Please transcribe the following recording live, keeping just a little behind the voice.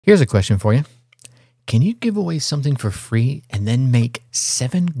Here's a question for you. Can you give away something for free and then make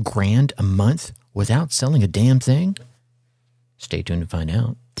 $7,000 a month without selling a damn thing? Stay tuned to find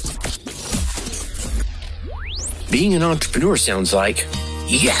out. Being an entrepreneur sounds like,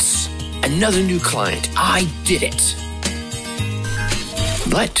 yes, another new client. I did it.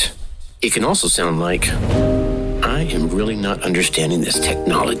 But it can also sound like, I am really not understanding this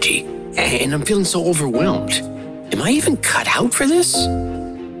technology, and I'm feeling so overwhelmed. Am I even cut out for this?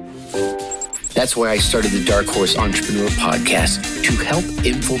 That's why I started the Dark Horse Entrepreneur Podcast, to help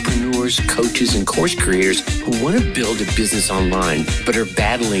infopreneurs, coaches, and course creators who want to build a business online but are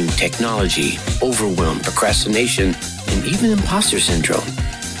battling technology, overwhelm, procrastination, and even imposter syndrome.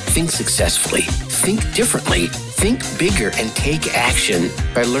 Think successfully, think differently, think bigger, and take action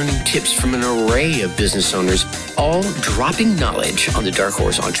by learning tips from an array of business owners, all dropping knowledge on the Dark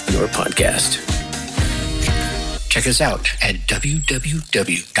Horse Entrepreneur Podcast. Check us out at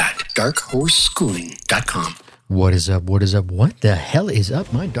www.darkhorseschooling.com. What is up? What is up? What the hell is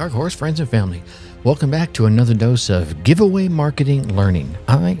up, my Dark Horse friends and family? Welcome back to another dose of giveaway marketing learning.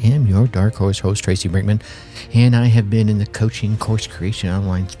 I am your Dark Horse host, Tracy Brinkman, and I have been in the coaching, course creation,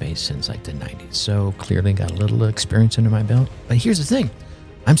 online space since like the 90s. So clearly got a little experience under my belt. But here's the thing.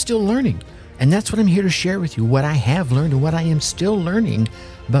 I'm still learning. And that's what I'm here to share with you, what I have learned and what I am still learning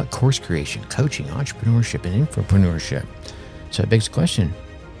about course creation, coaching, entrepreneurship, and infopreneurship. So it begs the question,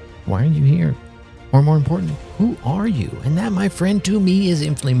 why are you here? Or more important, who are you? And that, my friend, to me is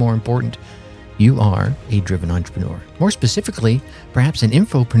infinitely more important. You are a driven entrepreneur. More specifically, perhaps an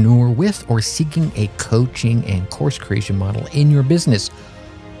infopreneur with or seeking a coaching and course creation model in your business.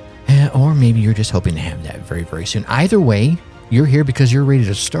 Or maybe you're just hoping to have that very, very soon. Either way, you're here because you're ready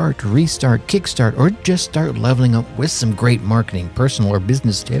to start, restart, kickstart, or just start leveling up with some great marketing, personal or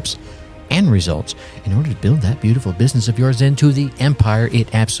business tips and results in order to build that beautiful business of yours into the empire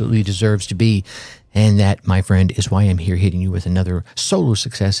it absolutely deserves to be. And that, my friend, is why I'm here hitting you with another solo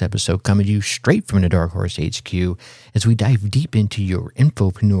success episode coming to you straight from the Dark Horse HQ as we dive deep into your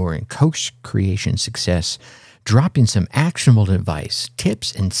infopreneur and coach creation success, dropping some actionable advice,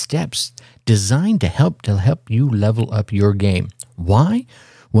 tips, and steps designed to help you level up your game. Why?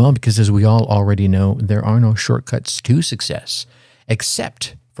 Well, because as we all already know, there are no shortcuts to success,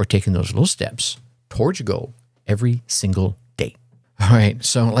 except for taking those little steps towards your goal every single day. All right,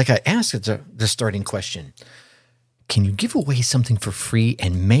 so like I asked at the starting question, can you give away something for free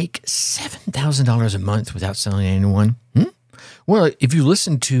and make $7,000 a month without selling to anyone? Well, if you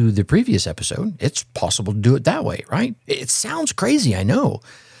listen to the previous episode, it's possible to do it that way, right? It sounds crazy, I know.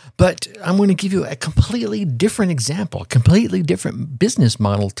 But I'm going to give you a completely different example, a completely different business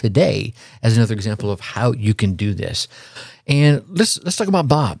model today as another example of how you can do this. And let's talk about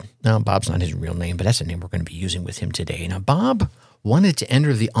Bob. Now, Bob's not his real name, but that's the name we're going to be using with him today. Now, Bob wanted to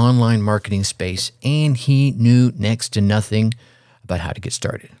enter the online marketing space, and he knew next to nothing about how to get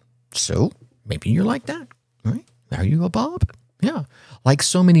started. So maybe you're like that, right? Are you a Bob? Yeah. Like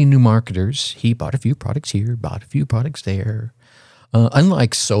so many new marketers, he bought a few products here, bought a few products there.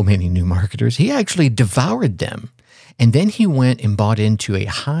 Unlike so many new marketers, he actually devoured them. And then he went and bought into a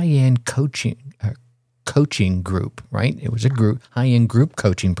high-end coaching group, right? It was a high-end group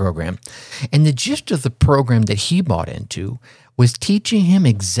coaching program. And the gist of the program that he bought into was teaching him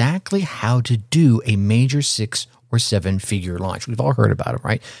exactly how to do a major 6 or 7-figure launch. We've all heard about it,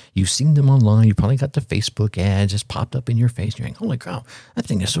 right? You've seen them online. You probably got the Facebook ads just popped up in your face. You're like, holy cow, that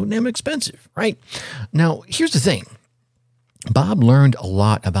thing is so damn expensive, right? Now, here's the thing. Bob learned a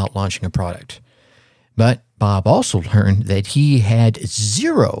lot about launching a product, but Bob also learned that he had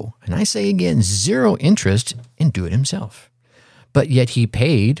zero, and I say again, zero interest in doing it himself. But yet he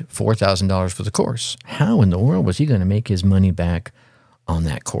paid $4,000 for the course. How in the world was he going to make his money back on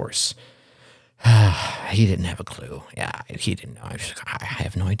that course? He didn't have a clue. Yeah, he didn't know. I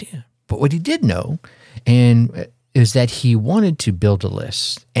have no idea. But what he did know is that he wanted to build a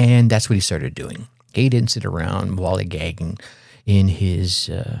list, and that's what he started doing. He didn't sit around lollygagging in his,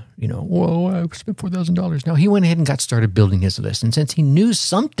 whoa, I spent $4,000. No, he went ahead and got started building his list. And since he knew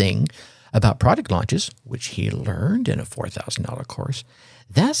something about product launches, which he learned in a $4,000 course,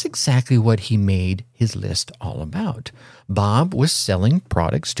 that's exactly what he made his list all about. Bob was selling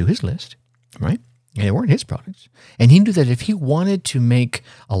products to his list, right? And they weren't his products. And he knew that if he wanted to make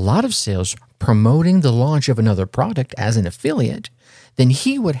a lot of sales promoting the launch of another product as an affiliate, then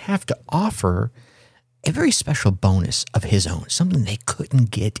he would have to offer a very special bonus of his own, something they couldn't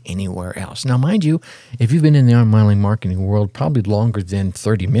get anywhere else. Now, mind you, if you've been in the online marketing world probably longer than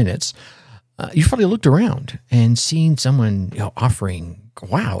 30 minutes, You've probably looked around and seen someone offering,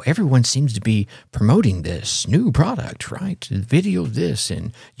 wow, everyone seems to be promoting this new product, right? Video this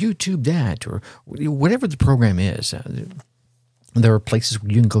and YouTube that, or whatever the program is. There are places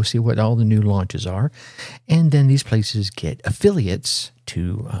where you can go see what all the new launches are. And then these places get affiliates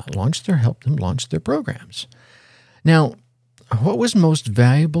to help them launch their programs. Now, what was the most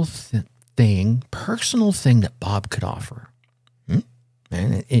valuable personal thing that Bob could offer?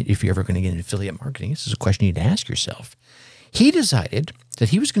 And if you're ever going to get into affiliate marketing, this is a question you need to ask yourself. He decided that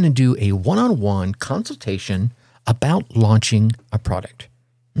he was going to do a one-on-one consultation about launching a product.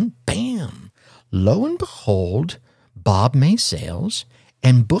 Bam! Lo and behold, Bob made sales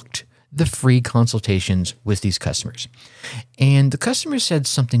and booked the free consultations with these customers. And the customer said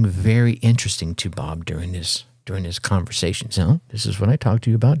something very interesting to Bob during this conversation. So this is what I talked to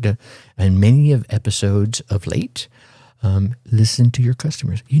you about in many of episodes of late. Listen to your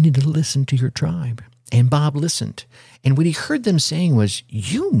customers. You need to listen to your tribe. And Bob listened. And what he heard them saying was,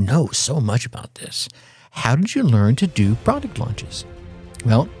 you know so much about this. How did you learn to do product launches?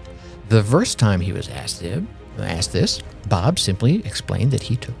 Well, the first time he was asked this, Bob simply explained that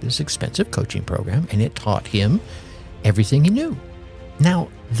he took this expensive coaching program and it taught him everything he knew. Now,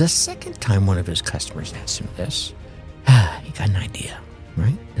 the second time one of his customers asked him this, he got an idea,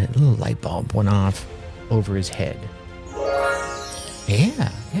 right? That little light bulb went off over his head.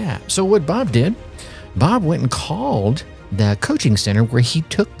 Yeah. So what Bob did, Bob went and called the coaching center where he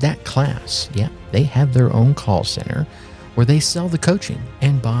took that class. Yeah, they have their own call center where they sell the coaching.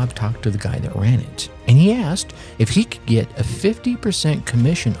 And Bob talked to the guy that ran it. And he asked if he could get a 50%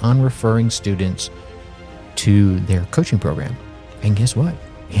 commission on referring students to their coaching program. And guess what?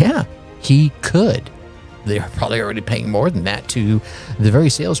 Yeah, he could. They're probably already paying more than that to the very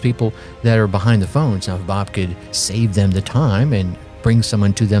salespeople that are behind the phones. Now, if Bob could save them the time and bring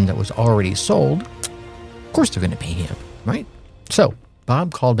someone to them that was already sold, of course they're going to pay him, right? So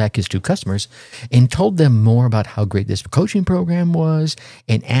Bob called back his two customers and told them more about how great this coaching program was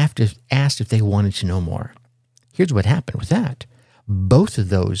and asked if they wanted to know more. Here's what happened with that. Both of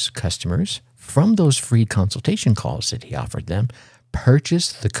those customers, from those free consultation calls that he offered them,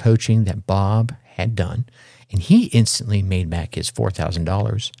 purchased the coaching that Bob had done, and he instantly made back his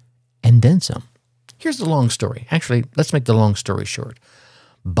 $4,000 and then some. Here's the long story. Actually, let's make the long story short.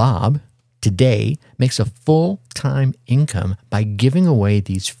 Bob today makes a full-time income by giving away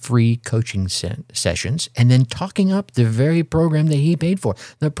these free coaching sessions and then talking up the very program that he paid for,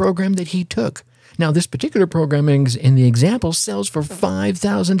 the program that he took. Now, this particular program in the example sells for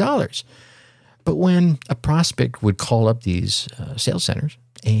 $5,000. But when a prospect would call up these sales centers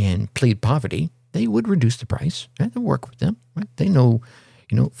and plead poverty, they would reduce the price. Right? They work with them. Right? They know,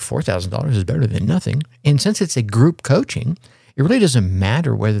 $4,000 is better than nothing. And since it's a group coaching, it really doesn't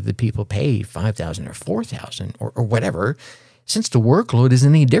matter whether the people pay $5,000 or $4,000 or whatever, since the workload isn't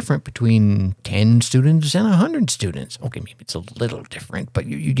any different between 10 students and 100 students. Okay, maybe it's a little different, but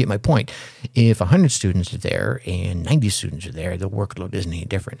you get my point. If 100 students are there and 90 students are there, the workload isn't any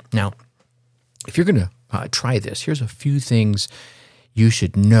different. Now, if you're going to try this, here's a few things you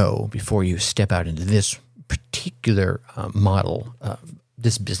should know before you step out into this particular model,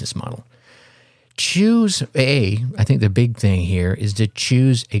 this business model. I think the big thing here is to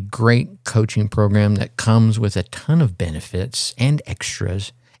choose a great coaching program that comes with a ton of benefits and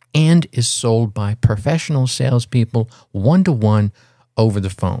extras and is sold by professional salespeople one-to-one over the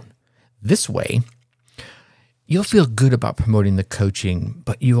phone. This way, you'll feel good about promoting the coaching,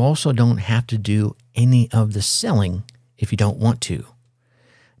 but you also don't have to do any of the selling if you don't want to.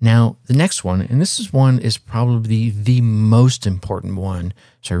 Now, the next one, and this one is probably the most important one,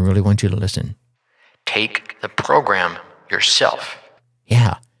 so I really want you to listen. Take the program yourself.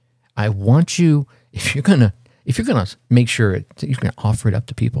 Yeah, I want you, if you're gonna make sure that you're gonna offer it up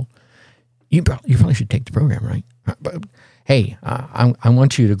to people, you probably should take the program, right? But hey, I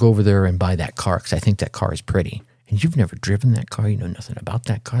want you to go over there and buy that car because I think that car is pretty. And you've never driven that car, you know nothing about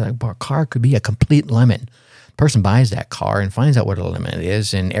that car. That car could be a complete lemon. The person buys that car and finds out what a lemon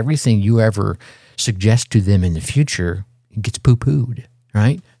is, and everything you ever suggest to them in the future gets poo-pooed,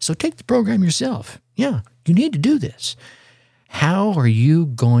 right? So take the program yourself. Yeah, you need to do this. How are you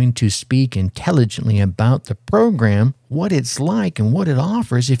going to speak intelligently about the program, what it's like, and what it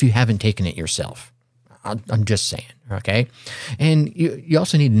offers if you haven't taken it yourself? I'm just saying, okay? And you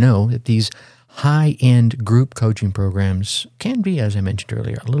also need to know that these high-end group coaching programs can be, as I mentioned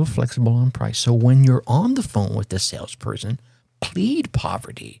earlier, a little flexible on price. So when you're on the phone with the salesperson, plead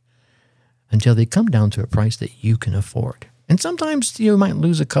poverty until they come down to a price that you can afford. And sometimes you might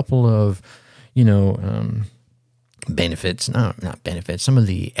lose a couple of, benefits, not benefits, some of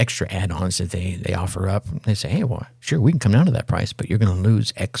the extra add-ons that they offer up. They say, hey, well, sure, we can come down to that price, but you're going to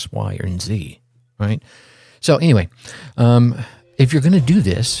lose X, Y, or Z, right? So anyway, if you're going to do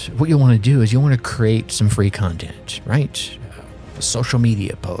this, what you want to do is you want to create some free content, right? Social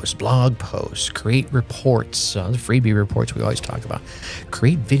media posts, blog posts, create reports, the freebie reports we always talk about,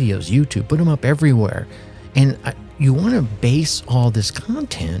 create videos, YouTube, put them up everywhere. And you want to base all this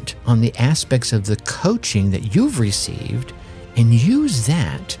content on the aspects of the coaching that you've received and use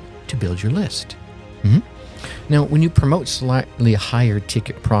that to build your list. Now, when you promote slightly higher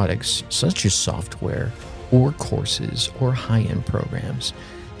ticket products, such as software or courses or high-end programs,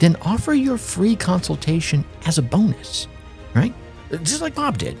 then offer your free consultation as a bonus, right? Just like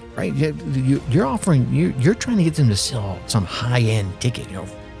Bob did, right? You're offering, you're trying to get them to sell some high-end ticket, a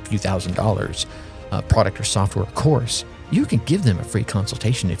few $1,000s, product or software course. You can give them a free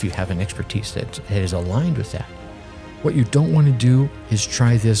consultation if you have an expertise that is aligned with that. What you don't want to do is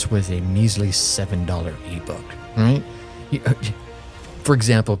try this with a measly $7 ebook, right? For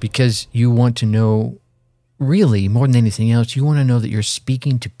example, because you want to know, really, more than anything else, you want to know that you're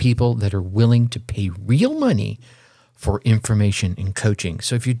speaking to people that are willing to pay real money for information and coaching.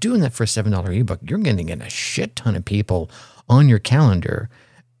 So if you're doing that for a $7 ebook, you're going to get a shit ton of people on your calendar,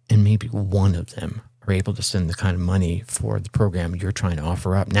 and maybe one of them are able to spend the kind of money for the program you're trying to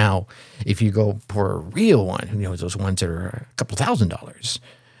offer up. Now, if you go for a real one, those ones that are a couple $1,000s,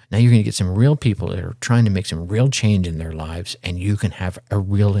 now you're going to get some real people that are trying to make some real change in their lives, and you can have a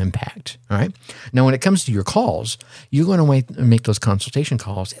real impact. All right. Now, when it comes to your calls, you're going to make those consultation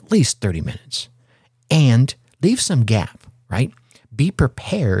calls at least 30 minutes and leave some gap, right? Be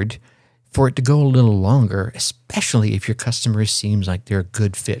prepared for it to go a little longer, especially if your customer seems like they're a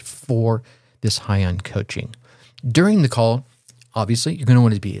good fit for this high-end coaching. During the call, obviously, you're going to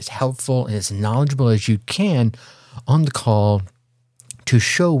want to be as helpful and as knowledgeable as you can on the call to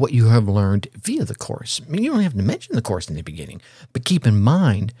show what you have learned via the course. I mean, you don't have to mention the course in the beginning, but keep in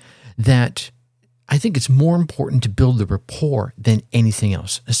mind that I think it's more important to build the rapport than anything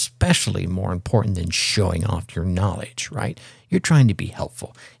else, especially more important than showing off your knowledge, right? You're trying to be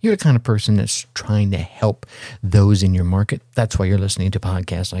helpful. You're the kind of person that's trying to help those in your market. That's why you're listening to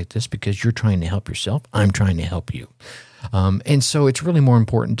podcasts like this, because you're trying to help yourself. I'm trying to help you. And so it's really more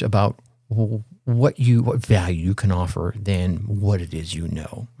important about what value you can offer than what it is you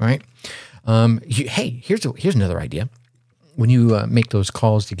know, right? Hey, here's another idea. When you make those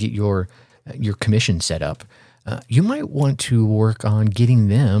calls to get your commission set up, you might want to work on getting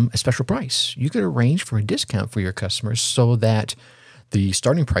them a special price. You could arrange for a discount for your customers so that the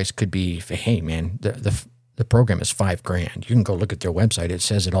starting price could be, hey man, the program is $5,000. You can go look at their website. It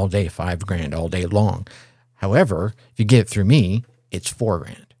says it all day, $5,000 all day long. However, if you get it through me, it's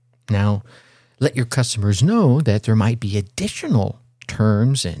 $4,000. Now, let your customers know that there might be additional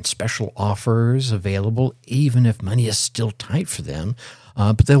terms and special offers available, even if money is still tight for them.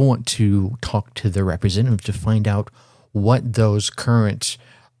 But they'll want to talk to their representative to find out what those current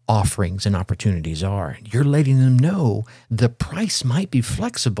offerings and opportunities are. You're letting them know the price might be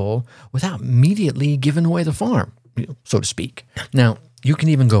flexible without immediately giving away the farm, so to speak. Now, you can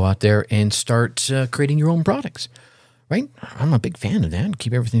even go out there and start creating your own products, right? I'm a big fan of that.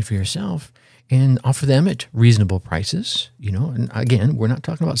 Keep everything for yourself and offer them at reasonable prices. And again, we're not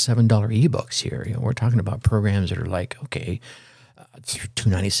talking about $7 ebooks here. We're talking about programs that are like, okay,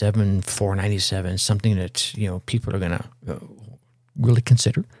 $297, $497, something that people are going to really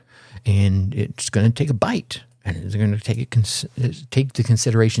consider, and it's going to take a bite, and they're going to take the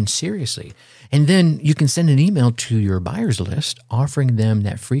consideration seriously. And then you can send an email to your buyers list offering them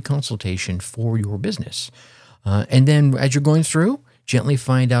that free consultation for your business. And then as you're going through, gently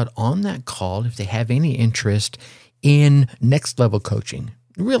find out on that call if they have any interest in next level coaching.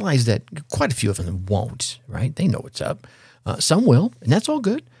 Realize that quite a few of them won't, right? They know what's up. Some will, and that's all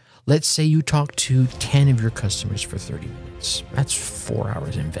good. Let's say you talk to 10 of your customers for 30 minutes. That's 4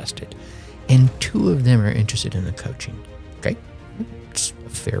 hours invested. And 2 of them are interested in the coaching. Okay? It's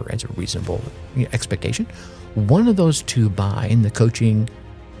fair as a reasonable expectation. One of those 2 buy, and the coaching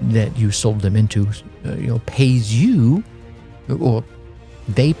that you sold them into pays you, or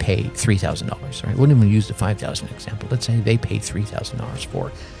they pay $3,000, right? Wouldn't even use the $5,000 example. Let's say they pay $3,000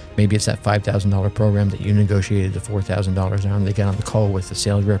 for. Maybe it's that $5,000 program that you negotiated the $4,000 on. They get on the call with the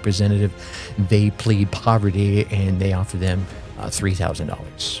sales representative. They plead poverty, and they offer them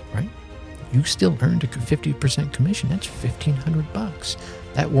 $3,000, right? You still earned a 50% commission. That's $1,500.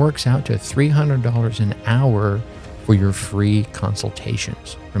 That works out to $300 an hour for your free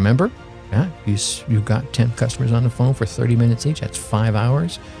consultations. Remember? Yeah, you got 10 customers on the phone for 30 minutes each. That's 5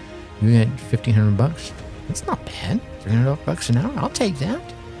 hours. You get $1,500. That's not bad. $300 an hour. I'll take that.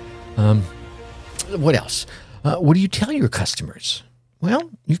 What else? What do you tell your customers? Well,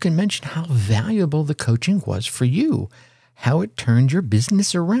 you can mention how valuable the coaching was for you, how it turned your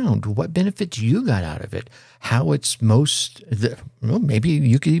business around, what benefits you got out of it, how it's maybe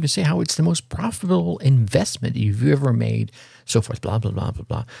you could even say how it's the most profitable investment you've ever made, so forth, blah, blah, blah, blah,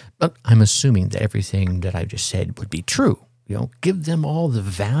 blah. But I'm assuming that everything that I just said would be true. Give them all the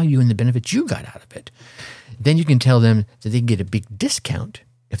value and the benefits you got out of it. Then you can tell them that they can get a big discount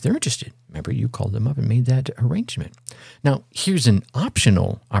if they're interested. Remember, you called them up and made that arrangement. Now, here's an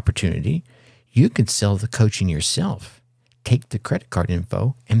optional opportunity. You could sell the coaching yourself. Take the credit card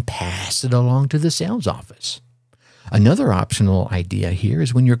info and pass it along to the sales office. Another optional idea here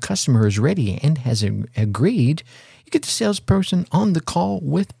is when your customer is ready and has agreed, you get the salesperson on the call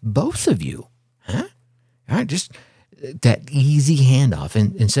with both of you. Huh? All right, just that easy handoff.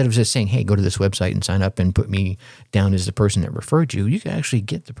 And instead of just saying, hey, go to this website and sign up and put me down as the person that referred you, you can actually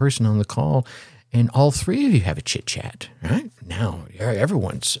get the person on the call and all three of you have a chit chat, right? Now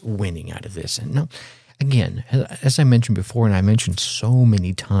everyone's winning out of this. And now, again, as I mentioned before, and I mentioned so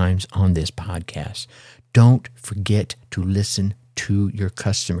many times on this podcast, don't forget to listen to your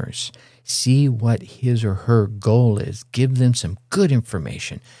customers. See what his or her goal is. Give them some good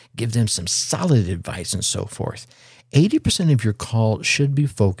information. Give them some solid advice and so forth. 80% of your call should be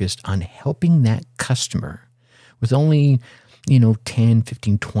focused on helping that customer, with only 10,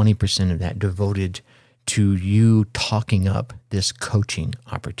 15, 20% of that devoted to you talking up this coaching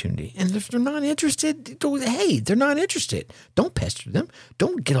opportunity. And if they're not interested, hey, they're not interested. Don't pester them.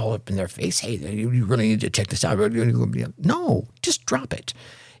 Don't get all up in their face. Hey, you really need to check this out. No, just drop it.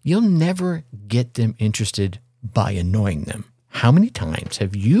 You'll never get them interested by annoying them. How many times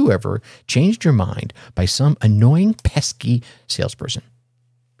have you ever changed your mind by some annoying, pesky salesperson?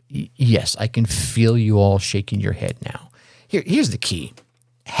 Yes, I can feel you all shaking your head now. Here's the key.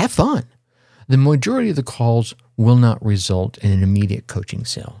 Have fun. The majority of the calls will not result in an immediate coaching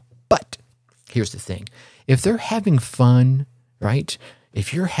sale. But here's the thing. If they're having fun, right?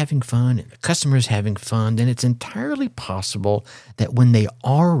 If you're having fun and the customer's having fun, then it's entirely possible that when they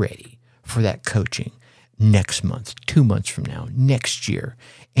are ready for that coaching next month, 2 months from now, next year,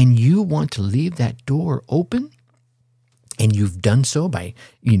 and you want to leave that door open, and you've done so by,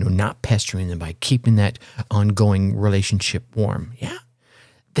 not pestering them, by keeping that ongoing relationship warm,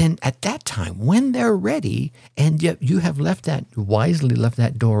 then at that time, when they're ready, and yet you have wisely left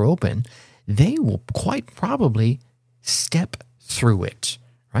that door open, they will quite probably step through it,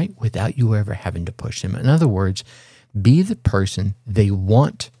 right? Without you ever having to push them. In other words, be the person they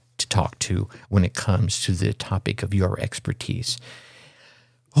want to talk to when it comes to the topic of your expertise.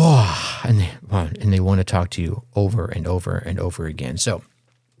 And they want to talk to you over and over and over again. So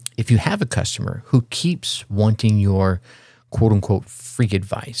if you have a customer who keeps wanting your quote-unquote free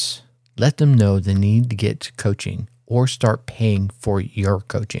advice, let them know the need to get coaching or start paying for your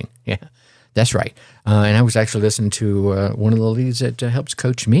coaching. Yeah, that's right. And I was actually listening to one of the ladies that helps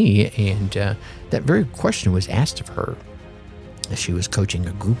coach me, and that very question was asked of her. She was coaching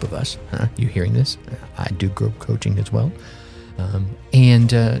a group of us. You hearing this? I do group coaching as well.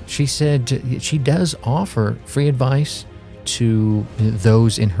 And she said she does offer free advice to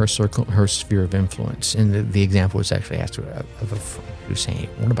those in her circle, her sphere of influence. And the example was actually asked of a friend who's saying,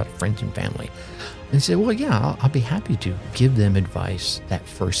 what about friends and family? And he said, well, yeah, I'll be happy to give them advice that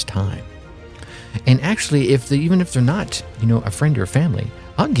first time. And actually, even if they're not, a friend or family,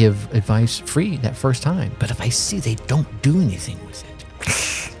 I'll give advice free that first time. But if I see they don't do anything with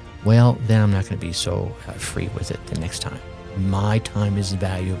it, well, then I'm not going to be so free with it the next time. My time is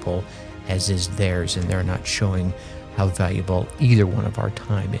valuable, as is theirs, and they're not showing how valuable either one of our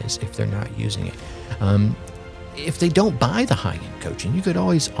time is if they're not using it. If they don't buy the high-end coaching, you could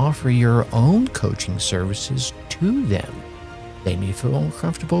always offer your own coaching services to them. They may feel more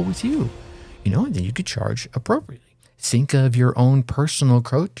comfortable with you, and then you could charge appropriately. Think of your own personal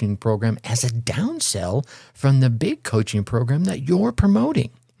coaching program as a downsell from the big coaching program that you're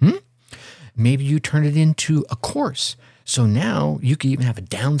promoting. Maybe you turn it into a course. So now you can even have a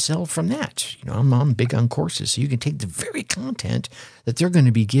downsell from that. I'm big on courses, so you can take the very content that they're going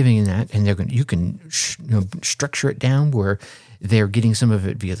to be giving in that, and you can structure it down where they're getting some of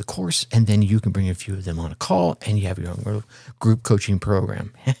it via the course, and then you can bring a few of them on a call, and you have your own group coaching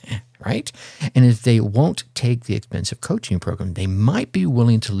program, right? And if they won't take the expensive coaching program, they might be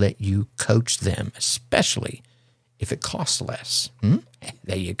willing to let you coach them, especially if it costs less.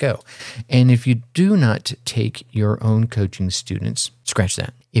 There you go. And if you do not take your own coaching students, scratch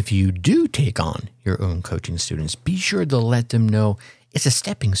that. If you do take on your own coaching students, be sure to let them know it's a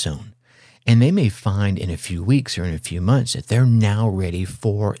stepping stone. And they may find in a few weeks or in a few months that they're now ready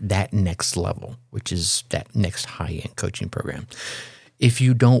for that next level, which is that next high-end coaching program. If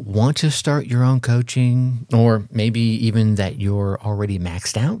you don't want to start your own coaching, or maybe even that you're already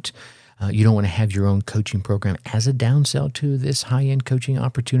maxed out, you don't want to have your own coaching program as a downsell to this high-end coaching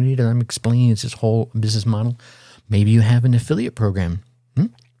opportunity that I'm explaining. It's this whole business model. Maybe you have an affiliate program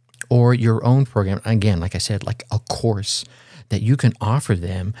or your own program. Again, like I said, like a course that you can offer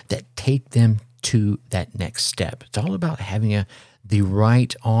them that take them to that next step. It's all about having the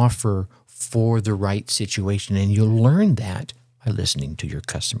right offer for the right situation, and you'll learn that by listening to your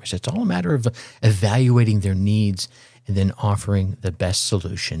customers. It's all a matter of evaluating their needs and then offering the best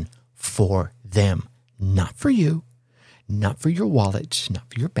solution for them, not for you, not for your wallet, not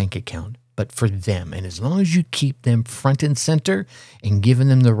for your bank account, but for them. And as long as you keep them front and center and giving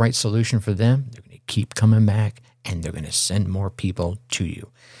them the right solution for them, they're going to keep coming back and they're going to send more people to you.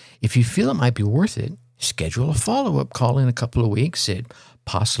 If you feel it might be worth it, schedule a follow-up call in a couple of weeks. It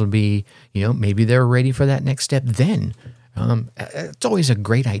possibly, maybe they're ready for that next step then. It's always a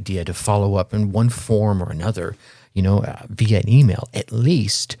great idea to follow up in one form or another, via an email. At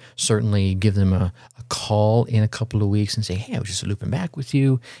least certainly give them a call in a couple of weeks and say, hey, I was just looping back with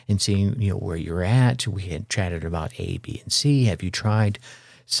you and seeing, where you're at. We had chatted about A, B, and C. Have you tried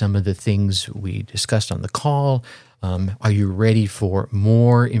some of the things we discussed on the call? Are you ready for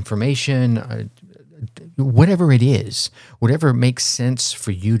more information? Whatever it is, whatever makes sense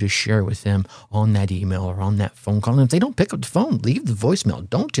for you to share with them on that email or on that phone call. And if they don't pick up the phone, leave the voicemail.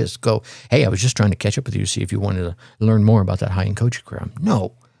 Don't just go, hey, I was just trying to catch up with you to see if you wanted to learn more about that high-end coaching program.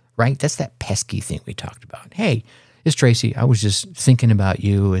 No, right? That's that pesky thing we talked about. Hey, it's Tracy. I was just thinking about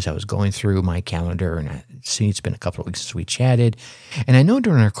you as I was going through my calendar, and I see it's been a couple of weeks since we chatted. And I know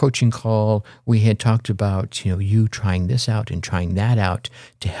during our coaching call, we had talked about, you trying this out and trying that out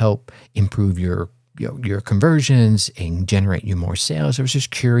to help improve your conversions and generate you more sales. I was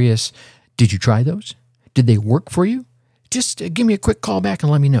just curious, did you try those? Did they work for you? Just give me a quick call back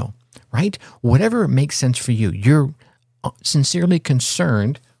and let me know, right? Whatever makes sense for you. You're sincerely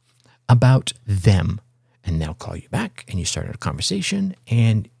concerned about them, and they'll call you back and you start a conversation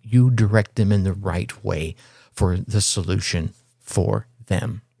and you direct them in the right way for the solution for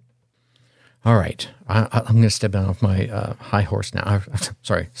them. All right, I'm going to step down off my high horse now.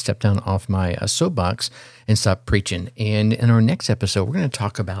 Step down off my soapbox and stop preaching. And in our next episode, we're going to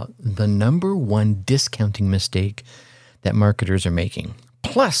talk about the number one discounting mistake that marketers are making.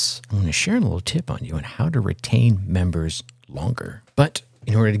 Plus, I'm going to share a little tip on you on how to retain members longer. But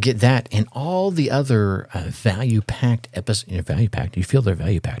in order to get that and all the other value-packed episodes, value-packed, you feel they're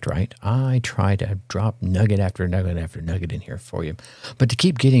value-packed, right? I try to drop nugget after nugget after nugget in here for you. But to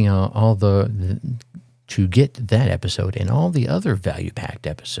keep getting to get that episode and all the other value-packed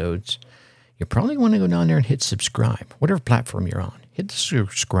episodes, you probably want to go down there and hit subscribe, whatever platform you're on. Hit the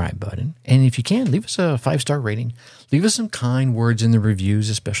subscribe button. And if you can, leave us a 5-star rating. Leave us some kind words in the reviews,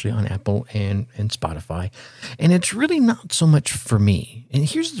 especially on Apple and Spotify. And it's really not so much for me. And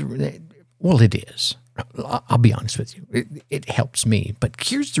here's it is. I'll be honest with you. It helps me. But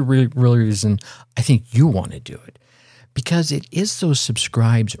here's the real reason I think you want to do it. Because it is those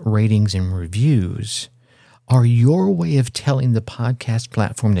subscribes, ratings, and reviews are your way of telling the podcast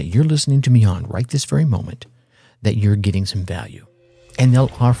platform that you're listening to me on right this very moment that you're getting some value. And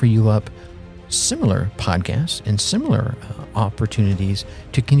they'll offer you up similar podcasts and similar opportunities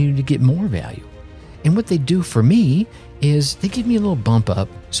to continue to get more value. And what they do for me is they give me a little bump up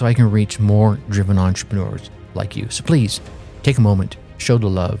so I can reach more driven entrepreneurs like you. So please take a moment, show the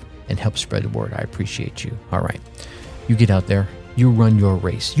love, and help spread the word. I appreciate you. All right. You get out there, you run your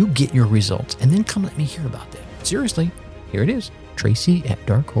race, you get your results, and then come let me hear about that. Seriously, here it is,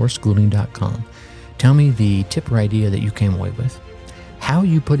 Tracy@darkhorseschooling.com. Tell me the tip or idea that you came away with, how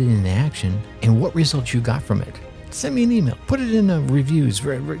you put it into action, and what results you got from it. Send me an email. Put it in the reviews.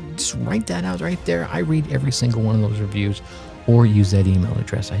 Just write that out right there. I read every single one of those reviews, or use that email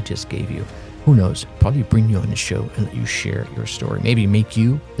address I just gave you. Who knows? Probably bring you on the show and let you share your story. Maybe make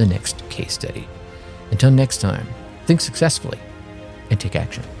you the next case study. Until next time, think successfully and take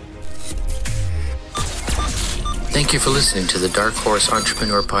action. Thank you for listening to the Dark Horse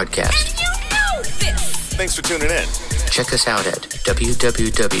Entrepreneur Podcast. Thanks for tuning in. Check us out at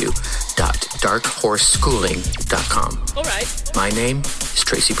www.darkhorseschooling.com. All right. My name is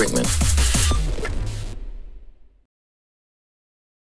Tracy Brinkman.